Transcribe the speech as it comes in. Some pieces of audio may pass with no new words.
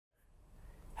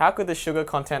how could the sugar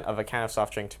content of a can of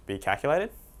soft drink be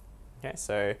calculated? Okay,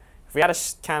 so if we had a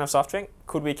can of soft drink,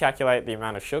 could we calculate the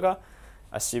amount of sugar?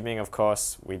 Assuming, of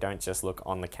course, we don't just look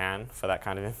on the can for that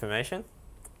kind of information.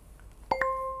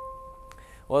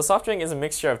 Well, a soft drink is a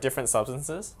mixture of different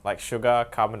substances like sugar,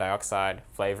 carbon dioxide,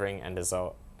 flavouring, and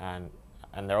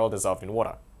they're all dissolved in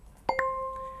water.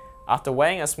 After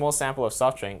weighing a small sample of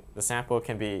soft drink, the sample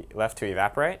can be left to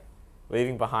evaporate,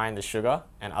 leaving behind the sugar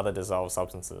and other dissolved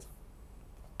substances.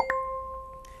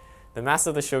 The mass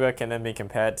of the sugar can then be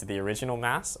compared to the original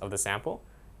mass of the sample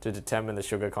to determine the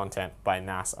sugar content by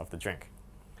mass of the drink.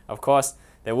 Of course,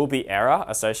 there will be error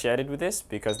associated with this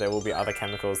because there will be other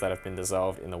chemicals that have been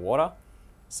dissolved in the water.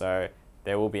 So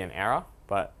there will be an error,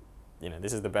 but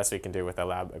this is the best we can do with the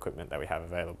lab equipment that we have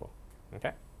available.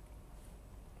 Okay?